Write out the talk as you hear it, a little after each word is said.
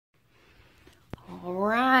All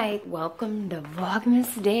right, welcome to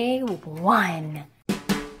Vlogmas Day 1.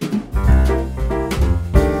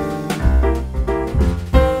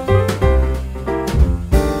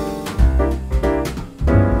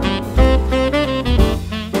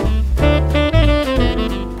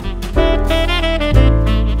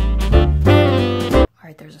 All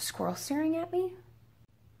right, there's a squirrel staring at me.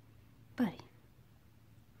 Buddy,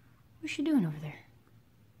 what's she doing over there?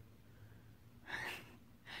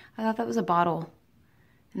 I thought that was a bottle.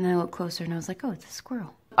 And then I looked closer and I was like, oh, it's a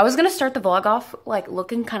squirrel. I was gonna start the vlog off like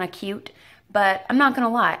looking kind of cute, but I'm not gonna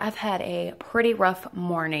lie, I've had a pretty rough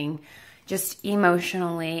morning, just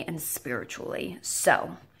emotionally and spiritually.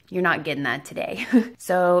 So you're not getting that today.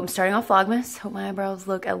 So I'm starting off Vlogmas. Hope my eyebrows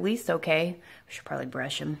look at least okay. I should probably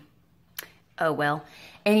brush them. Oh well.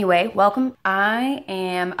 Anyway, welcome. I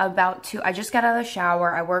just got out of the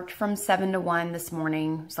shower. I worked from 7 to 1 this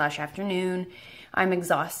morning / afternoon. I'm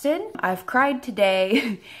exhausted. I've cried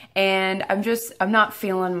today and I'm not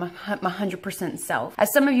feeling my 100% self.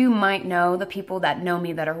 As some of you might know, the people that know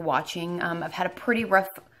me that are watching, I've had a pretty rough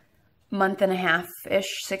month and a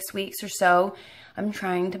half-ish, 6 weeks or so. I'm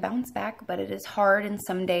trying to bounce back, but it is hard and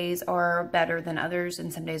some days are better than others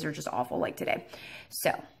and some days are just awful like today.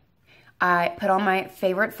 So I put on my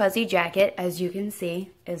favorite fuzzy jacket, as you can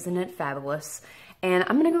see. Isn't it fabulous? And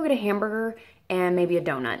I'm gonna go get a hamburger and maybe a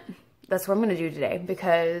donut. That's what I'm gonna do today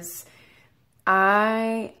because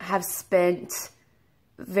I have spent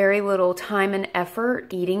very little time and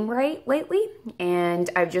effort eating right lately, and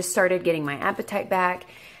I've just started getting my appetite back.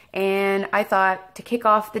 And I thought to kick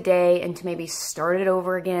off the day and to maybe start it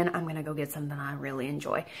over again, I'm gonna go get something I really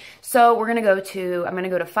enjoy. So I'm gonna go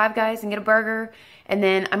to Five Guys and get a burger, and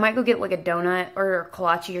then I might go get like a donut or a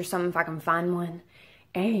kolache or something if I can find one.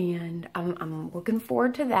 And I'm looking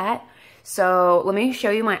forward to that. So let me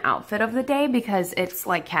show you my outfit of the day because it's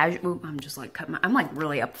like casual. Ooh, I'm like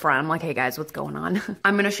really up front. I'm like, hey guys, what's going on?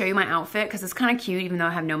 I'm gonna show you my outfit because it's kind of cute even though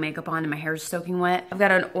I have no makeup on and my hair is soaking wet. I've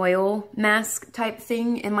got an oil mask type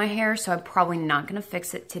thing in my hair, so I'm probably not gonna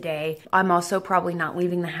fix it today. I'm also probably not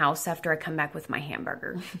leaving the house after I come back with my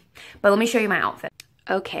hamburger. But let me show you my outfit.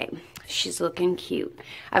 Okay, she's looking cute.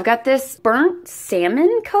 I've got this burnt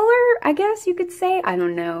salmon color, I guess you could say. I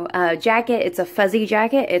don't know. Jacket, it's a fuzzy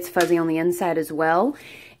jacket. It's fuzzy on the inside as well.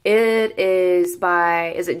 It is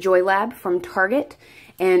by, is it JoyLab from Target?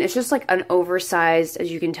 And it's just like an oversized,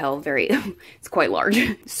 as you can tell, it's quite large,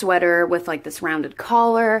 sweater with like this rounded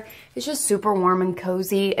collar. It's just super warm and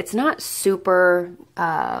cozy. It's not super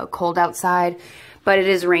cold outside, but it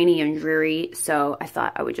is rainy and dreary, so I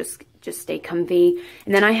thought I would just stay comfy.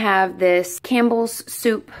 And then I have this Campbell's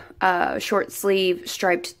Soup short sleeve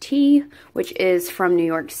striped tee, which is from New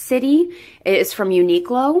York City. It is from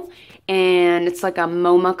Uniqlo, and it's like a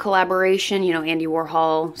MoMA collaboration, you know, Andy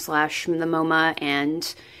Warhol / the MoMA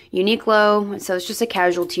and Uniqlo. So it's just a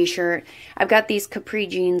casual t-shirt. I've got these capri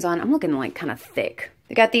jeans on. I'm looking like kind of thick.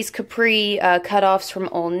 I got these capri cutoffs from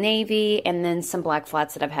Old Navy and then some black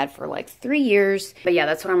flats that I've had for like 3 years. But yeah,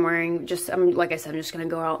 that's what I'm wearing. Like I said, I'm just gonna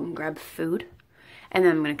go out and grab food and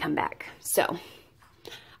then I'm gonna come back. So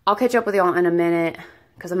I'll catch up with y'all in a minute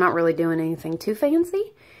because I'm not really doing anything too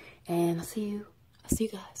fancy. And I'll see you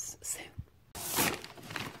guys soon.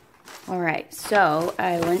 All right, so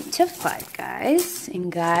I went to Five Guys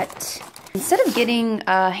and instead of getting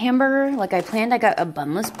a hamburger like I planned, I got a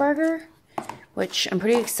bunless burger, which I'm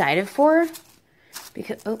pretty excited for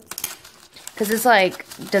because it's like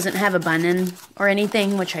doesn't have a bun in or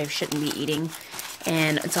anything, which I shouldn't be eating.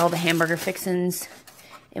 And it's all the hamburger fixins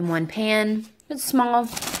in one pan. It's small,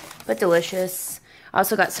 but delicious. I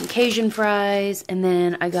also got some Cajun fries, and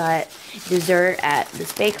then I got dessert at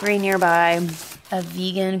this bakery nearby, a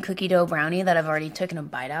vegan cookie dough brownie that I've already taken a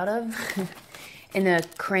bite out of, and a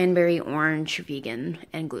cranberry orange vegan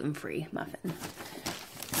and gluten-free muffin.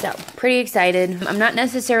 So, pretty excited. I'm not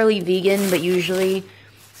necessarily vegan, but usually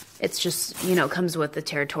it's just, you know, comes with the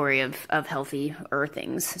territory of healthier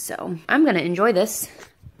things. So, I'm going to enjoy this.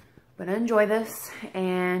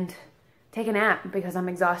 And take a nap because I'm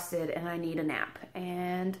exhausted and I need a nap.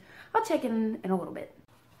 And I'll check in a little bit.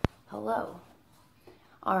 Hello.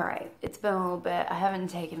 All right, it's been a little bit. I haven't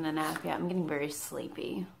taken a nap yet. I'm getting very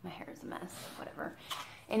sleepy. My hair is a mess, whatever.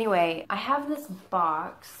 Anyway, I have this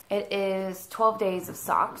box. It is 12 days of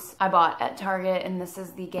socks I bought at Target, and this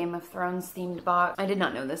is the Game of Thrones themed box. I did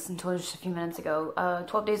not know this until just a few minutes ago.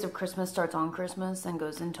 12 Days of Christmas starts on Christmas and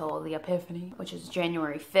goes until the Epiphany, which is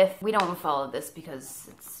January 5th. We don't follow this because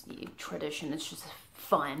it's tradition, it's just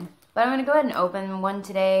fun. But I'm gonna go ahead and open one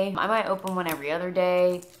today. I might open one every other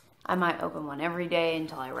day. I might open one every day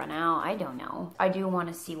until I run out. I don't know. I do want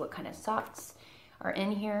to see what kind of socks are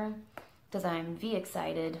in here. because I'm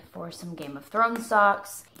excited for some Game of Thrones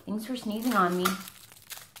socks. Thanks for sneezing on me.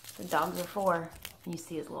 The dogs are for. You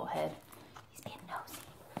see his little head. He's being nosy.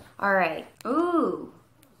 All right. Ooh.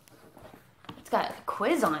 It's got a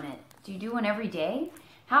quiz on it. Do you do one every day?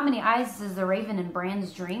 How many eyes does the raven in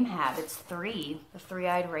Bran's dream have? It's 3. The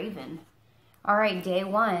 3-eyed raven. All right, day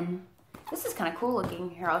 1. This is kind of cool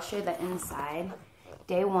looking. Here, I'll show you the inside.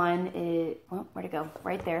 Day 1 is, well, where'd it go?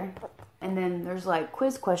 Right there. And then there's like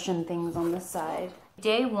quiz question things on this side.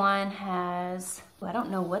 Day 1 has, well, I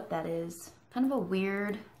don't know what that is. Kind of a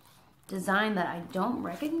weird design that I don't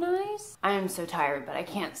recognize. I am so tired, but I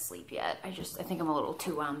can't sleep yet. I think I'm a little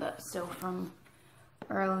too wound up still from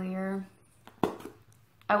earlier.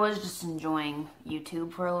 I was just enjoying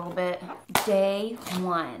YouTube for a little bit. Day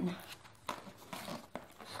 1.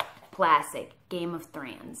 Classic Game of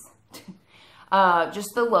Thrones.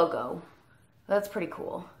 Just the logo. That's pretty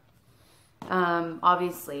cool.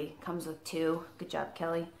 Obviously comes with 2. Good job,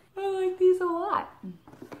 Kelly. I like these a lot.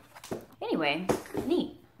 Anyway,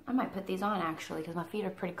 neat. I might put these on actually because my feet are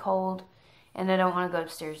pretty cold and I don't want to go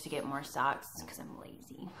upstairs to get more socks because I'm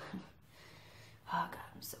lazy. Oh God,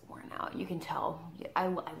 I'm so worn out. You can tell I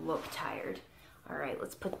look tired. All right,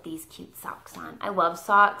 let's put these cute socks on. I love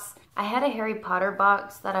socks. I had a Harry Potter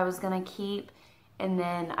box that I was gonna keep, and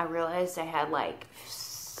then I realized I had like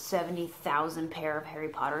 70,000 pair of Harry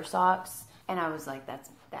Potter socks, and I was like, that's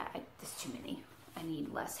too many. I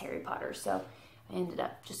need less Harry Potter, so I ended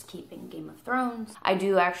up just keeping Game of Thrones. I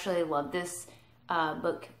do actually love this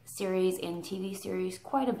book series and TV series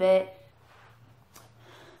quite a bit.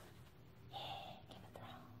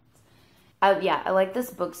 Yeah, I like this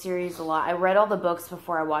book series a lot. I read all the books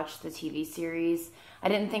before I watched the TV series. I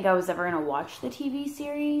didn't think I was ever gonna watch the TV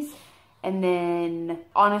series. And then,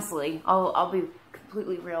 honestly, I'll be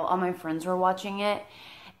completely real. All my friends were watching it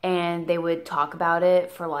and they would talk about it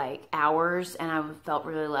for like hours and I felt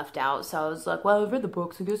really left out. So I was like, well, I've read the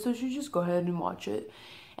books. I guess I should just go ahead and watch it.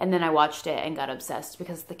 And then I watched it and got obsessed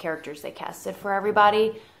because the characters they casted for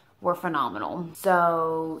everybody were phenomenal.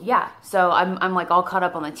 So yeah, so I'm like all caught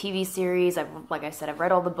up on the TV series. Like I said, I've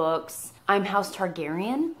read all the books. I'm House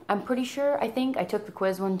Targaryen, I'm pretty sure. I think I took the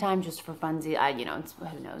quiz one time just for funsies. You know,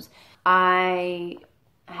 who knows. I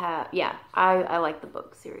like the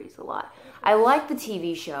book series a lot. I like the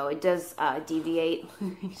TV show. It does deviate.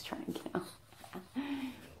 He's trying to get out.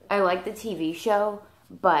 I like the TV show,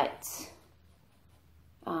 but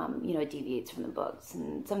you know, it deviates from the books,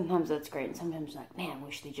 and sometimes that's great, and sometimes like, man, I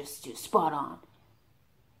wish they just do spot on.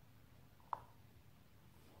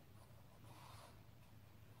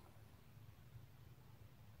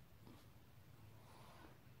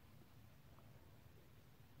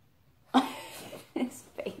 His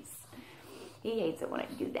face. He hates it when I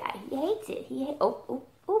do that. He hates it. Oh,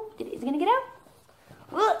 is it gonna get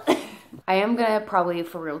out? I am gonna probably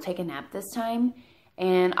for real take a nap this time.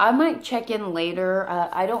 And I might check in later.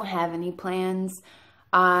 I don't have any plans.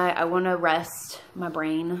 I want to rest my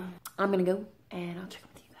brain. I'm going to go and I'll check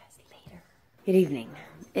with you guys later. Good evening.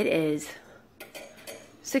 It is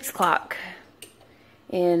 6 o'clock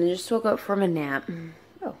and I just woke up from a nap.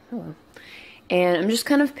 Oh, hello. And I'm just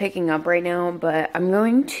kind of picking up right now, but I'm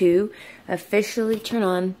going to officially turn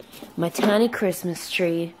on my tiny Christmas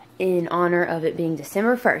tree in honor of it being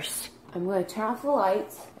December 1st. I'm going to turn off the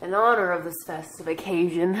lights in honor of this festive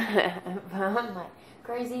occasion. My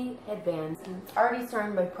crazy headbands. It's already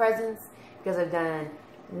starting my presents because I've done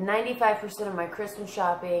 95% of my Christmas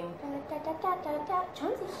shopping.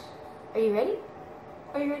 Chauncey, are you ready?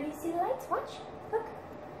 Are you ready to see the lights? Watch. Look.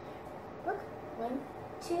 Look. 1,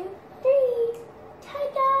 2, 3.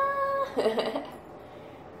 Ta-da!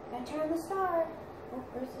 Gotta turn on the star. Oh,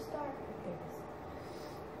 where's the star? There it is.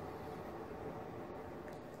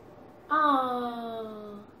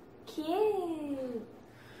 Aww, cute.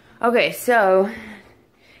 Okay, so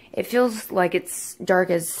it feels like it's dark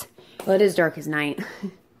as, well, it is dark as night,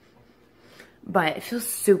 but it feels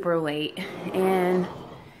super late and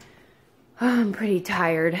I'm pretty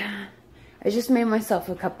tired. I just made myself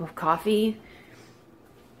a cup of coffee.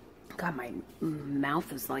 God, my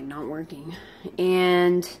mouth is like not working.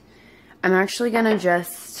 And I'm actually gonna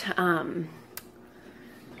just,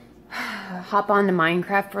 hop on to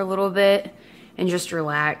Minecraft for a little bit and just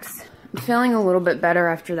relax. I'm feeling a little bit better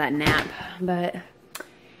after that nap, but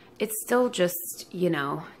it's still just, you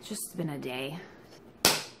know, just been a day.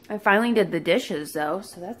 I finally did the dishes though,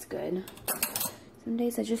 so that's good. Some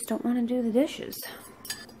days I just don't want to do the dishes.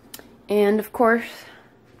 And of course,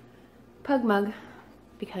 Pug Mug,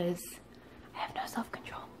 because I have no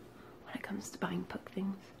self-control when it comes to buying Pug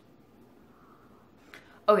things.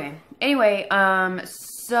 Okay, anyway,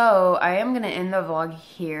 so I am gonna end the vlog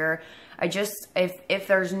here. I just, if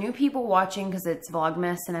there's new people watching, because it's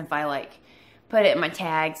Vlogmas, and if I like put it in my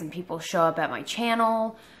tags and people show up at my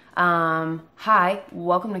channel, hi,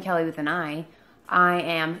 welcome to Kelly with an I. I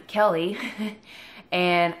am Kelly,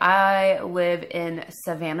 and I live in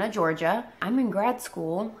Savannah, Georgia. I'm in grad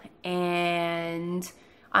school, and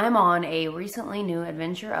I'm on a recently new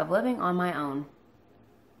adventure of living on my own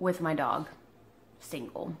with my dog.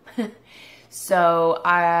 Single. So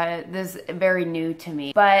this is very new to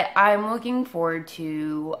me, but I'm looking forward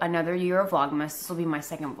to another year of Vlogmas. This will be my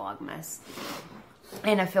second Vlogmas,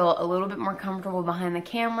 and I feel a little bit more comfortable behind the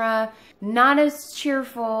camera. Not as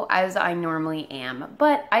cheerful as I normally am,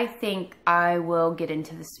 but I think I will get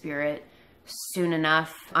into the spirit soon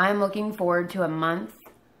enough. I'm looking forward to a month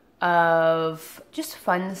of just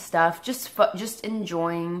fun stuff, just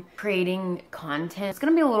enjoying creating content. It's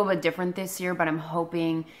gonna be a little bit different this year, but I'm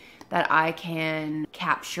hoping that I can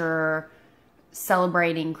capture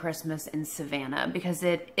celebrating Christmas in Savannah, because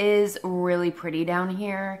it is really pretty down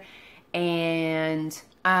here, and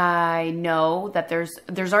I know that there's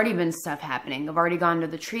already been stuff happening. I've already gone to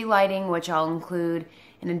the tree lighting, which I'll include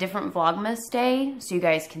in a different Vlogmas day so you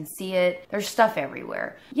guys can see it. There's stuff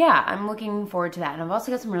everywhere. Yeah, I'm looking forward to that. And I've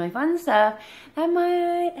also got some really fun stuff that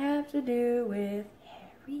might have to do with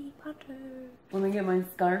Harry Potter. Let me get my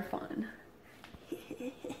scarf on.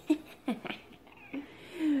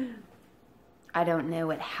 I don't know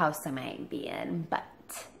what house I might be in, but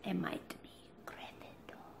it might be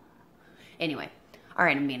Gryffindor. Anyway, all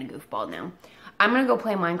right, I'm being a goofball now. I'm gonna go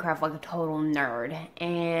play Minecraft like a total nerd,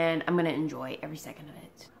 and I'm gonna enjoy every second of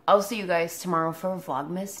it. I'll see you guys tomorrow for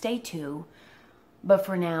Vlogmas Day 2. But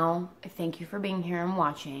for now, thank you for being here and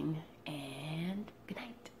watching, and good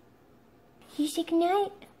night. You say good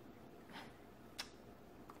night?